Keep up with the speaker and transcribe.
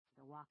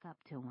walk up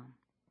to him.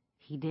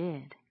 He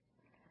did.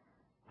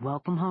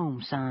 "Welcome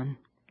home, son."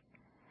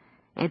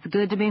 "It's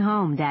good to be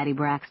home, Daddy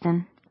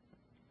Braxton."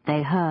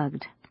 They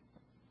hugged.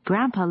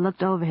 Grandpa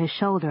looked over his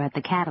shoulder at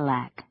the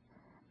Cadillac.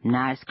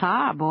 "Nice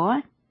car,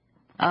 boy."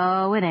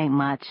 "Oh, it ain't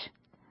much."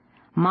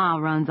 Ma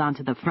runs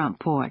onto the front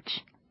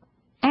porch.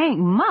 "Ain't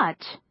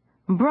much?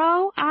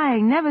 Bro, I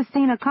ain't never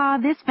seen a car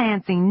this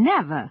fancy,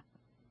 never."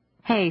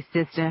 "Hey,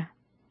 sister."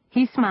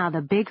 He smiled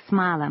a big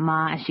smile at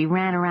Ma as she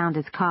ran around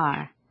his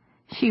car.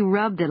 She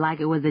rubbed it like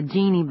it was a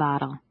genie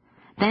bottle.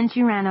 Then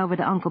she ran over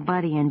to Uncle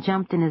Buddy and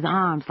jumped in his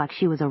arms like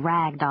she was a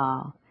rag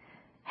doll.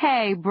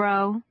 "Hey,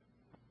 bro."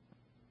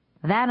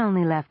 That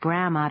only left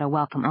Grandma to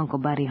welcome Uncle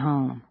Buddy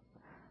home.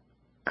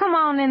 "Come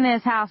on in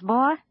this house,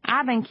 boy.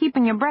 I've been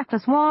keeping your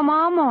breakfast warm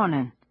all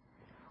morning."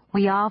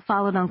 We all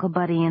followed Uncle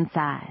Buddy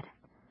inside.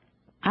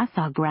 I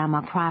saw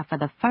Grandma cry for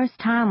the first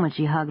time when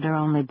she hugged her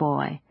only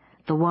boy,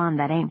 the one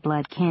that ain't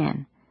blood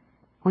kin.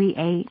 We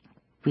ate,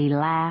 we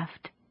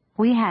laughed,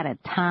 we had a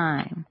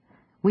time.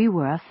 We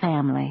were a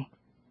family.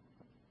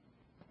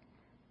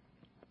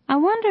 I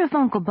wonder if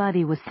Uncle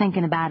Buddy was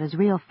thinking about his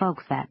real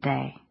folks that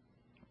day.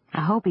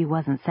 I hope he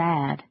wasn't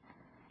sad.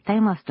 They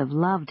must have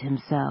loved him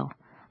so,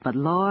 but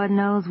Lord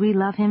knows we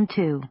love him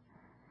too.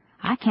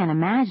 I can't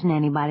imagine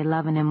anybody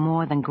loving him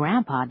more than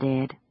Grandpa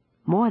did,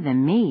 more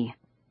than me.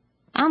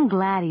 I'm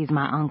glad he's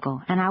my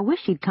uncle, and I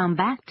wish he'd come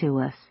back to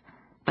us.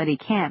 But he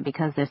can't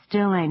because there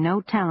still ain't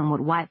no telling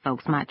what white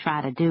folks might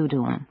try to do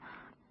to him.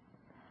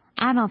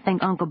 I don't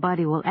think Uncle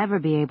Buddy will ever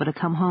be able to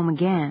come home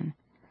again.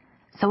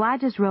 So I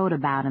just wrote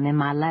about him in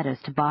my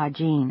letters to Bar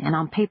Jean and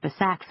on paper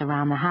sacks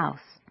around the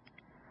house.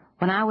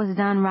 When I was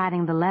done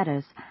writing the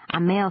letters, I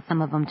mailed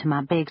some of them to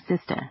my big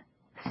sister.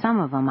 Some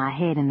of them I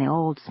hid in the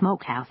old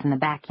smokehouse in the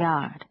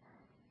backyard.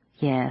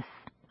 Yes,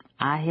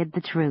 I hid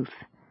the truth.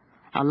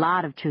 A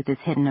lot of truth is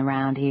hidden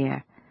around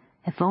here.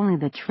 If only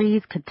the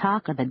trees could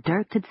talk or the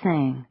dirt could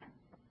sing.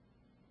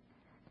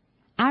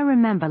 I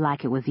remember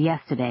like it was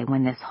yesterday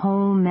when this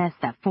whole mess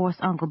that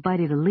forced Uncle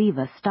Buddy to leave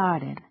us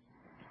started.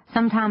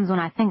 Sometimes when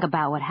I think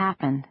about what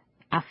happened,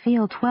 I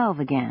feel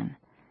 12 again.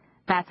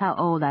 That's how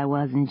old I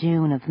was in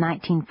June of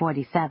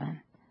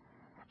 1947.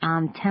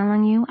 I'm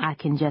telling you, I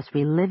can just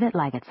relive it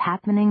like it's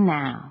happening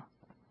now.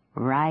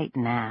 Right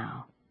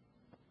now.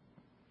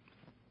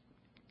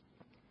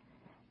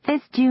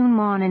 This June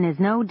morning is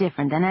no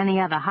different than any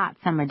other hot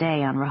summer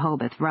day on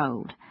Rehoboth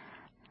Road.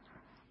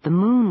 The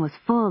moon was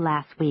full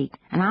last week,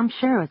 and I'm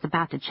sure it's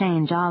about to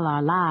change all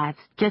our lives,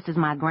 just as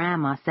my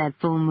grandma said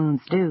full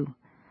moons do.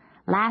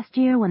 Last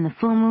year, when the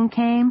full moon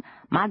came,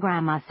 my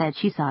grandma said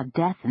she saw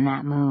death in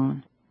that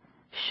moon.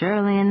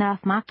 Surely enough,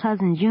 my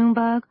cousin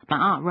Junebug, my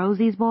Aunt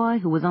Rosie's boy,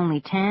 who was only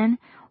 10,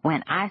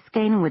 went ice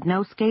skating with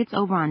no skates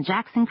over on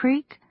Jackson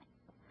Creek.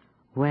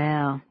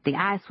 Well, the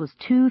ice was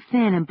too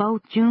thin, and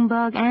both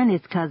Junebug and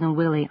his cousin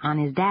Willie on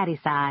his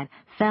daddy's side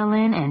fell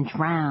in and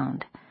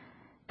drowned.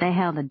 They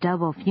held a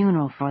double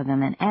funeral for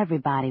them, and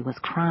everybody was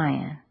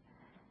crying.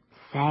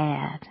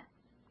 Sad.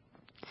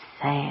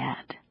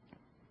 Sad.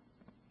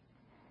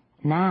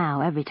 Now,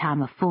 every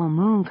time a full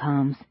moon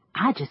comes,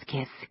 I just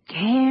get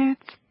scared.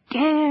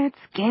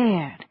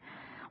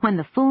 When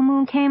the full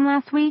moon came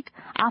last week,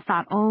 I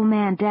thought Old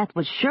Man Death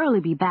would surely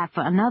be back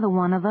for another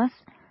one of us.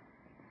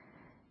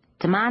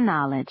 To my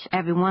knowledge,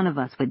 every one of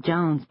us with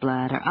Jones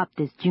blood are up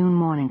this June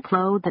morning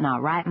clothed in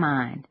our right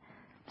mind.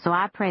 So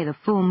I pray the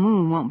full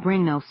moon won't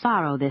bring no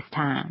sorrow this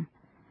time.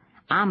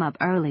 I'm up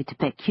early to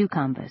pick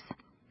cucumbers.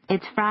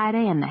 It's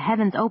Friday and the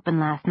heavens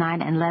opened last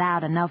night and let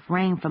out enough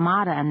rain for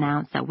Ma to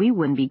announce that we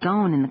wouldn't be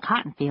going in the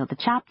cotton field to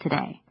chop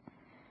today.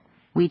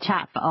 We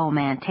chop for Old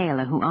Man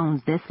Taylor, who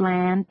owns this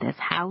land, this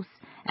house,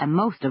 and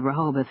most of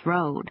Rehoboth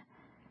Road.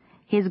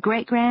 His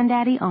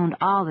great-granddaddy owned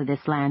all of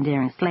this land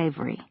during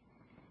slavery.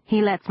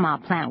 He lets Ma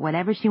plant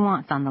whatever she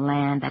wants on the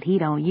land that he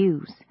don't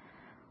use.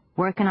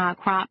 Working our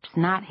crops,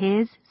 not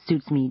his,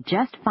 suits me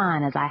just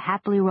fine as I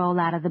happily roll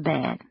out of the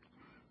bed.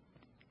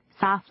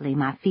 Softly,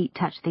 my feet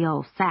touch the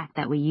old sack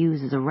that we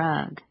use as a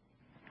rug.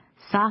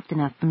 Soft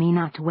enough for me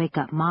not to wake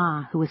up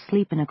Ma, who is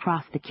sleeping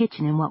across the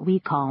kitchen in what we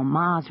call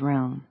Ma's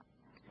room.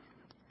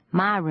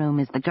 My room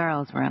is the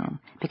girls' room,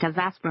 because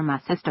that's where my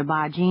sister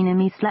Bar Jean and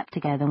me slept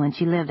together when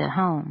she lived at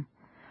home.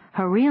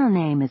 Her real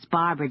name is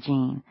Barbara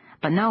Jean,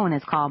 but no one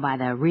is called by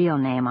their real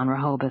name on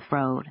Rehoboth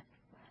Road.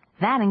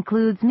 That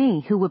includes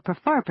me, who would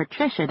prefer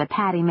Patricia to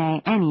Patty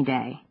Mae any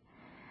day.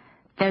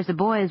 There's a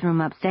boys'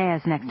 room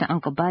upstairs next to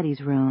Uncle Buddy's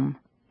room.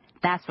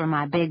 That's where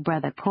my big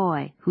brother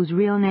Coy, whose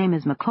real name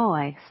is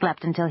McCoy,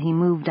 slept until he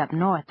moved up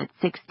north at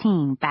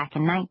 16 back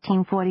in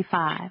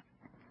 1945.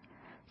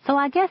 So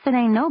I guess it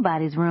ain't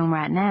nobody's room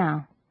right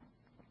now.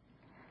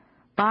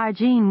 Bar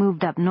Jean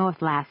moved up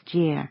north last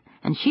year,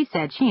 and she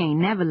said she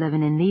ain't never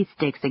living in these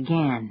sticks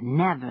again,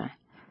 never.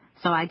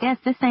 So I guess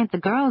this ain't the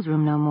girls'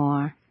 room no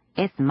more.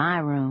 It's my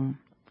room.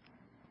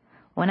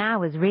 When I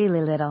was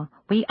really little,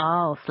 we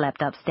all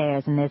slept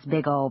upstairs in this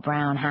big old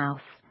brown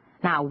house.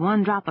 Not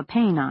one drop of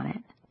paint on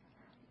it.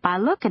 By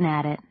looking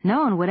at it,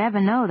 no one would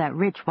ever know that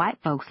rich white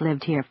folks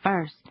lived here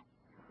first.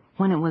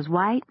 When it was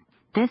white,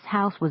 This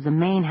house was the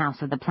main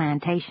house of the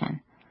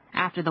plantation.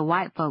 After the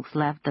white folks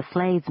left, the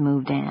slaves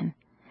moved in.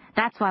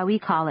 That's why we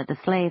call it the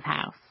slave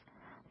house.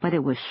 But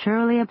it was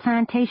surely a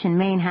plantation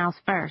main house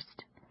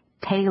first.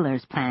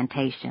 Taylor's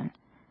plantation.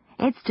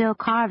 It's still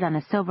carved on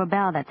a silver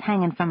bell that's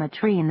hanging from a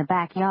tree in the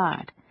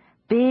backyard.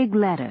 Big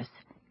letters,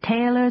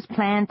 Taylor's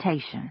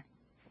plantation.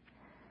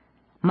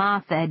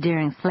 Ma said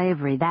during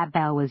slavery that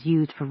bell was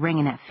used for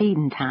ringing at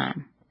feeding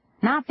time.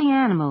 Not the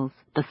animals,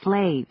 the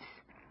slaves.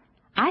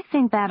 I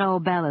think that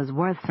old bell is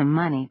worth some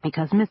money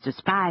because Mr.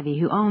 Spivey,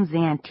 who owns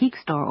the antique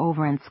store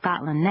over in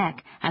Scotland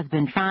Neck, has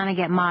been trying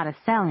to get Ma to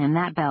sell him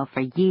that bell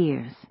for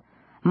years.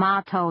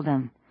 Ma told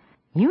him,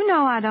 "You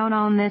know I don't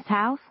own this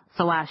house,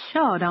 so I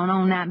sure don't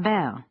own that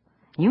bell.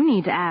 You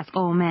need to ask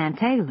old man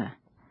Taylor."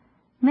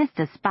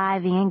 Mr.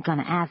 Spivey ain't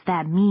gonna ask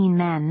that mean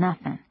man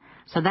nothing,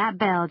 so that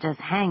bell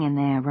just hanging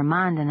there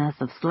reminding us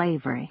of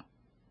slavery.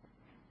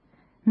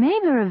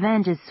 Maybe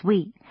revenge is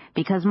sweet,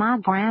 because my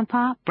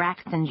grandpa,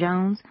 Braxton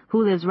Jones,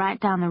 who lives right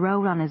down the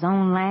road on his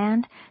own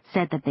land,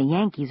 said that the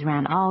Yankees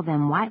ran all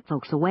them white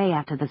folks away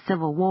after the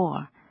Civil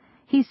War.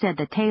 He said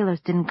the Taylors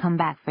didn't come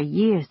back for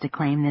years to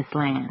claim this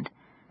land.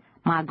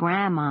 My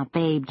grandma,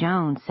 Babe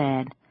Jones,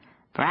 said,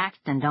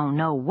 "Braxton don't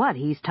know what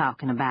he's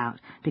talking about,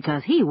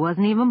 because he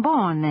wasn't even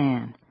born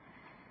then."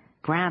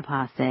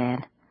 Grandpa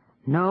said,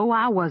 "No,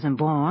 I wasn't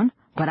born,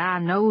 but I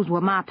knows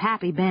what my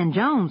pappy Ben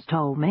Jones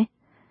told me."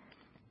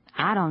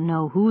 I don't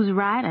know who's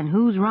right and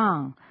who's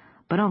wrong,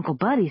 but Uncle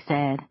Buddy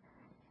said,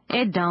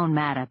 "It don't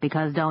matter,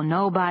 because don't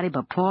nobody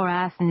but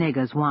poor-ass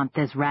niggers want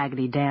this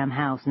raggedy damn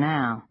house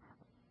now."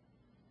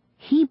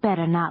 He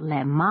better not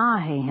let Ma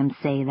hear him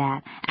say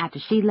that after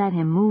she let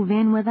him move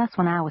in with us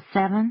when I was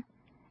 7.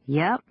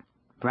 Yep,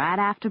 right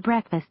after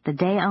breakfast the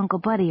day Uncle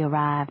Buddy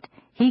arrived,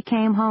 he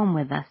came home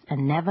with us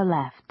and never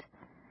left.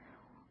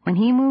 When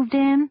he moved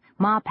in,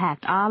 Ma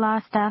packed all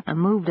our stuff and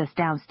moved us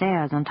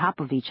downstairs on top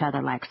of each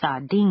other like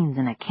sardines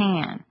in a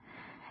can.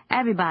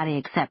 Everybody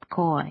except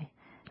Coy.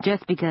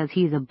 Just because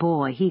he's a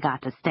boy, he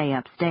got to stay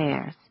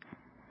upstairs.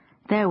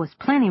 There was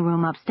plenty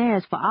room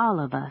upstairs for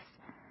all of us.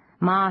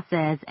 Ma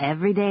says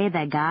every day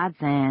that God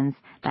sends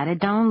that it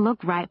don't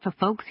look right for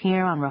folks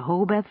here on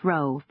Rehoboth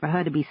Road for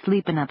her to be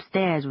sleeping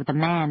upstairs with a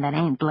man that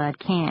ain't blood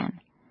kin.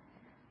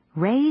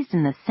 Raised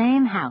in the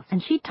same house,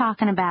 and she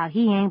talking about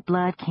he ain't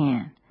blood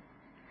kin.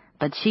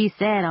 But she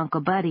said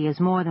Uncle Buddy is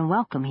more than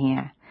welcome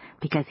here,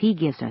 because he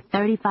gives her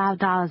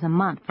 $35 a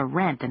month for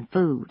rent and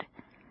food.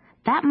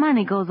 That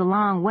money goes a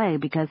long way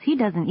because he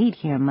doesn't eat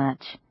here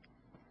much.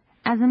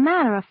 As a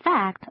matter of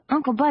fact,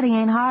 Uncle Buddy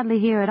ain't hardly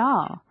here at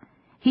all.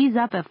 He's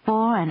up at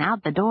 4 and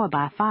out the door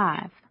by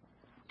 5,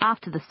 off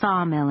to the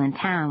sawmill in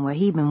town where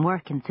he'd been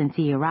working since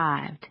he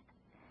arrived.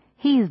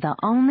 He's the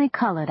only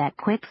colored at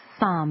Quick's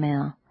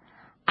sawmill.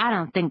 I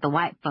don't think the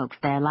white folks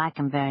there like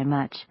him very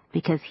much,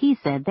 because he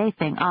said they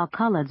think all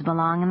coloreds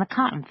belong in the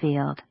cotton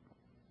field.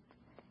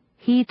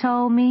 He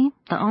told me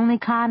the only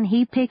cotton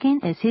he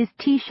picking is his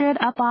T-shirt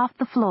up off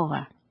the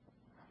floor.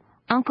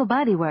 Uncle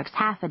Buddy works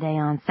half a day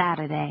on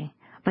Saturday,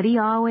 but he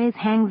always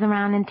hangs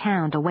around in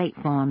town to wait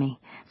for me,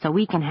 so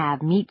we can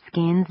have meat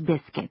skins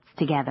biscuits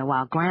together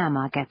while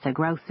Grandma gets her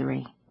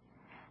grocery.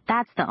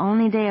 That's the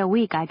only day a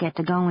week I get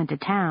to go into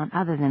town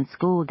other than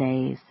school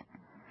days.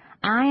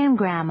 I am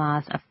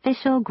Grandma's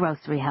official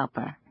grocery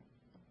helper.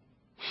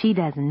 She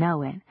doesn't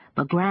know it,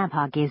 but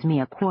Grandpa gives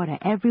me a quarter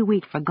every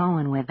week for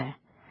going with her.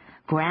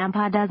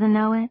 Grandpa doesn't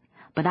know it,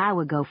 but I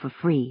would go for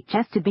free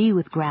just to be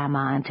with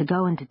Grandma and to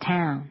go into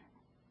town.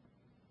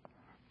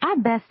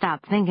 I'd best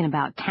stop thinking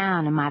about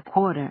town and my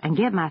quarter and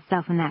get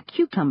myself in that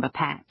cucumber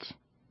patch.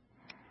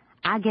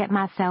 I get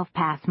myself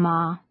past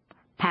Ma,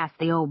 past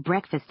the old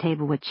breakfast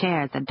table with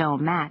chairs that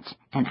don't match,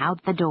 and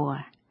out the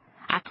door.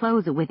 I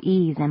close it with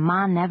ease, and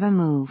Ma never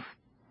move.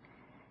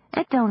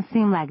 It don't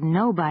seem like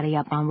nobody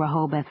up on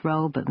Rehoboth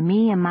Road but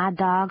me and my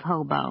dog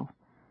Hobo.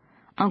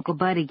 Uncle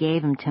Buddy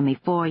gave him to me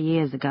 4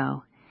 years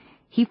ago.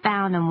 He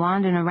found him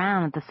wandering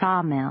around at the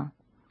sawmill.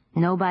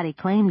 Nobody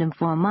claimed him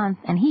for a month,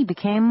 and he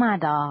became my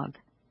dog.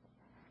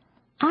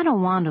 I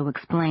don't want to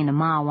explain to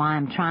Ma why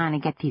I'm trying to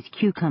get these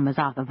cucumbers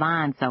off the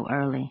vine so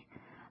early.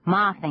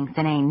 Ma thinks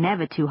it ain't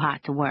never too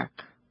hot to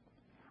work.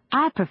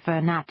 I prefer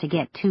not to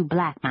get too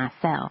black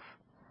myself.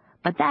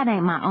 But that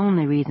ain't my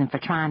only reason for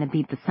trying to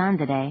beat the sun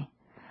today.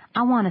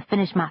 I want to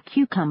finish my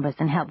cucumbers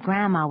and help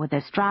Grandma with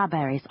her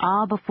strawberries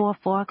all before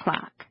 4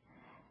 o'clock.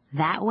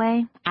 That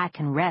way, I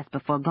can rest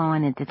before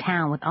going into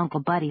town with Uncle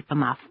Buddy for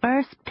my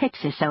first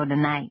picture show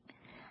tonight.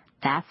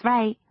 That's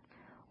right.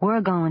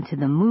 We're going to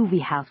the movie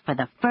house for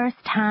the first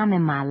time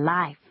in my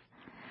life.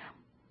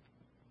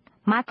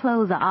 My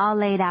clothes are all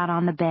laid out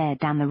on the bed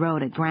down the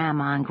road at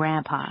Grandma and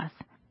Grandpa's.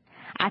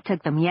 I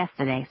took them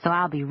yesterday, so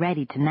I'll be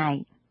ready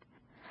tonight.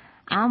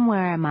 I'm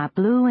wearing my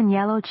blue and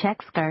yellow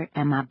check skirt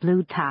and my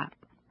blue top.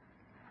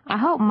 I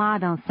hope Ma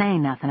don't say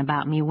nothing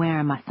about me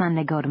wearing my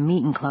Sunday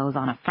go-to-meeting clothes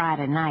on a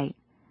Friday night.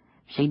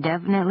 She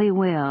definitely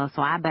will,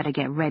 so I better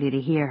get ready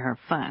to hear her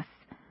fuss.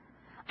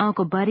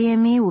 Uncle Buddy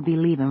and me will be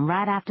leaving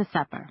right after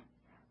supper.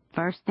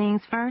 First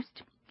things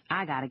first,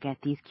 I gotta get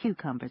these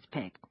cucumbers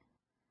picked.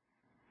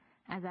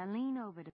 As I lean over to